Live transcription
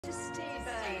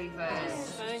David.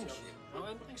 Thank you.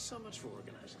 Well, thanks so much for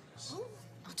organising this. Oh,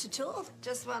 not at all.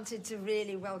 Just wanted to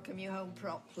really welcome you home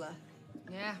properly.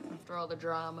 Yeah, after all the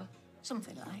drama.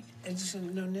 Something like. Is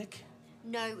no Nick?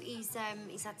 No, he's had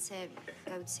to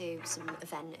go to some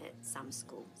event at Sam's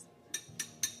school.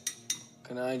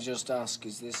 Can I just ask,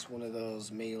 is this one of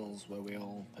those meals where we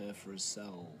all pay for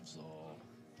ourselves, or...?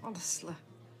 Honestly.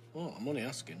 Oh, I'm only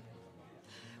asking.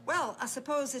 Well, I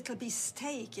suppose it'll be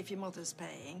steak if your mother's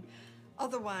paying.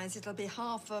 Otherwise, it'll be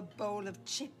half a bowl of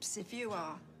chips if you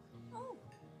are. Oh,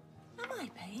 am I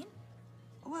paying?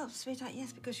 Well, sweetheart,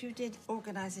 yes, because you did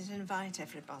organise it and invite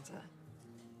everybody.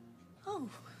 Oh,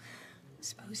 I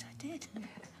suppose I did.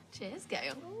 Cheers,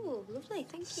 Gail. Oh, lovely,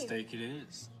 thank you. Steak it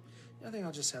is. I think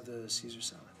I'll just have the Caesar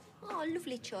salad. Oh,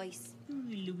 lovely choice.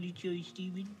 Lovely choice,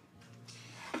 Stephen.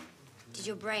 Did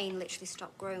your brain literally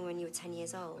stop growing when you were 10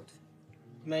 years old?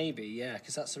 Maybe, yeah,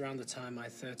 because that's around the time my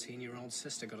 13-year-old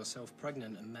sister got herself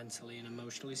pregnant and mentally and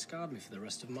emotionally scarred me for the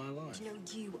rest of my life. Do you know,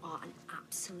 you are an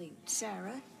absolute...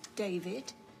 Sarah,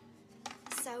 David.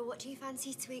 So, what do you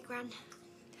fancy to eat, Gran?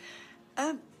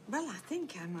 Well, I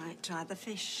think I might try the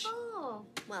fish. Oh,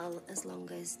 well, as long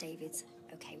as David's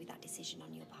okay with that decision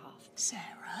on your behalf.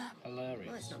 Sarah. Hilarious.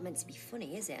 Well, it's not meant to be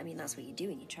funny, is it? I mean, that's what you're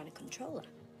doing. You're trying to control her.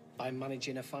 By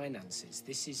managing her finances.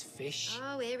 This is fish.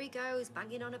 Oh, here he goes,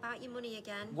 banging on about your money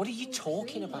again. What are you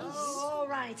talking about? Oh, all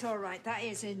right, that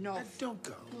is enough. Don't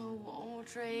go. Oh,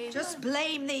 Audrey. Just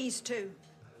blame these two.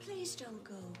 Please don't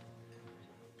go.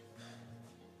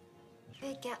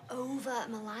 Get over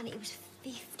Milan. It was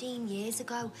 15 years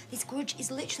ago. This grudge is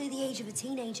literally the age of a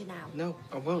teenager now. No,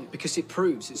 I won't, because it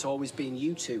proves it's always been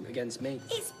you two against me.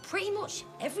 It's pretty much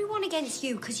everyone against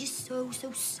you because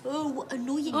you're so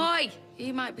annoying. Oi!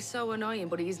 He might be so annoying,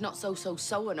 but he's not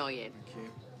so annoying.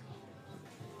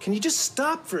 Can you just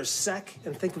stop for a sec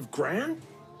and think of Gran?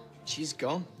 She's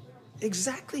gone.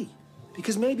 Exactly.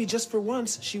 Because maybe just for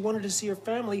once, she wanted to see her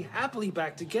family happily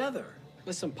back together.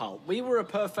 Listen, pal, we were a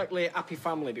perfectly happy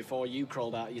family before you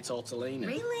crawled out of your tortellini.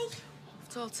 Really?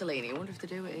 Tortellini, I wonder if they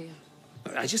do it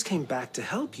here. I just came back to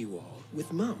help you all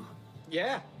with Mum.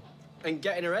 Yeah, and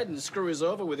get in her head and screw us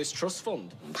over with his trust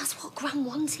fund. That's what Gran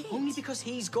wanted. Only because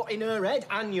he's got in her head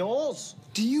and yours.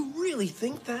 Do you really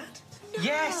think that? No.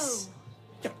 Yes!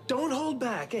 Yeah, don't hold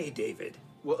back, eh, David?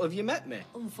 Well, have you met me?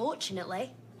 Unfortunately.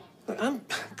 Look, I'm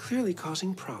clearly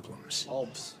causing problems.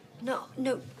 Obs.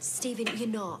 No, Stephen, you're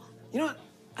not. You know what?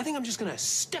 I think I'm just gonna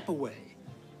step away.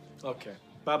 Okay.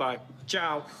 Bye-bye.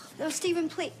 Ciao. No, Stephen,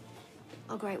 please.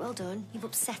 Oh, great, well done. You've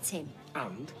upset him.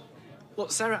 And?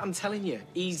 Look, Sarah, I'm telling you,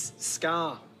 he's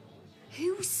Scar.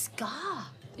 Who's Scar?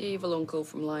 The evil uncle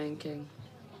from Lion King.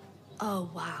 Oh,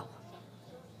 wow.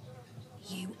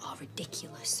 You are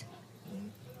ridiculous.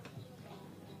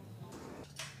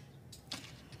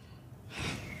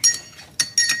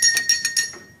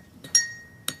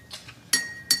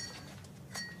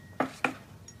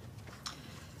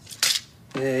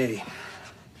 Hey.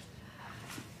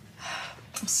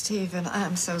 Stephen, I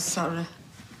am so sorry.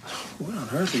 What on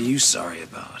earth are you sorry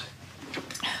about?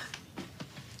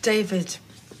 David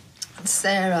and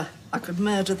Sarah, I could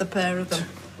murder the pair of them.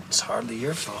 It's hardly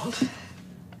your fault.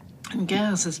 And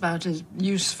Gail's is about as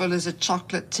useful as a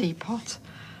chocolate teapot.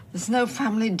 There's no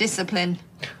family discipline.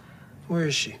 Where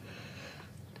is she?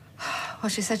 Well,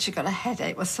 she said she got a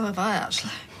headache. Well, so have I,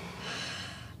 actually.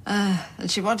 And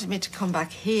she wanted me to come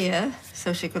back here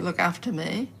so she could look after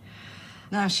me.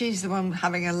 Now she's the one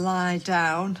having a lie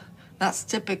down. That's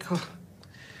typical.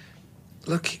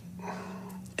 Look,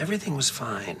 everything was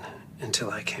fine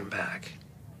until I came back.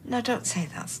 No, don't say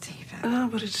that, Stephen. No,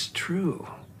 but it's true.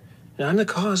 And I'm the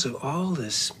cause of all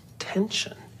this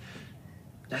tension.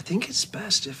 I think it's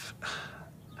best if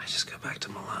I just go back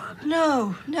to Milan.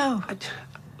 No.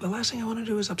 The last thing I want to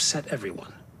do is upset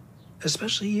everyone,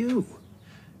 especially you.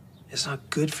 It's not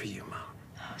good for you, Mom.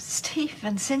 Oh,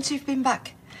 Stephen, since you've been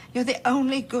back, you're the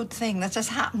only good thing that has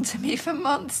happened to me for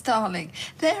months, darling.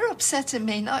 They're upsetting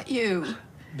me, not you.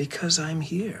 Because I'm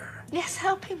here. Yes,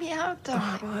 helping me out,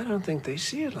 darling. Well, I don't think they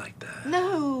see it like that.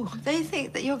 No, they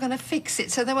think that you're going to fix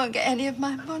it so they won't get any of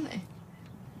my money.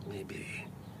 Maybe.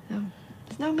 No,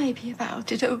 there's no maybe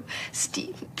about it. Oh,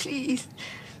 Stephen, please.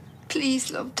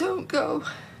 Please, love, don't go.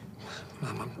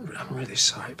 Mom, I'm really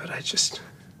sorry, but I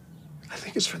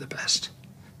think it's for the best.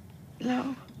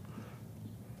 No.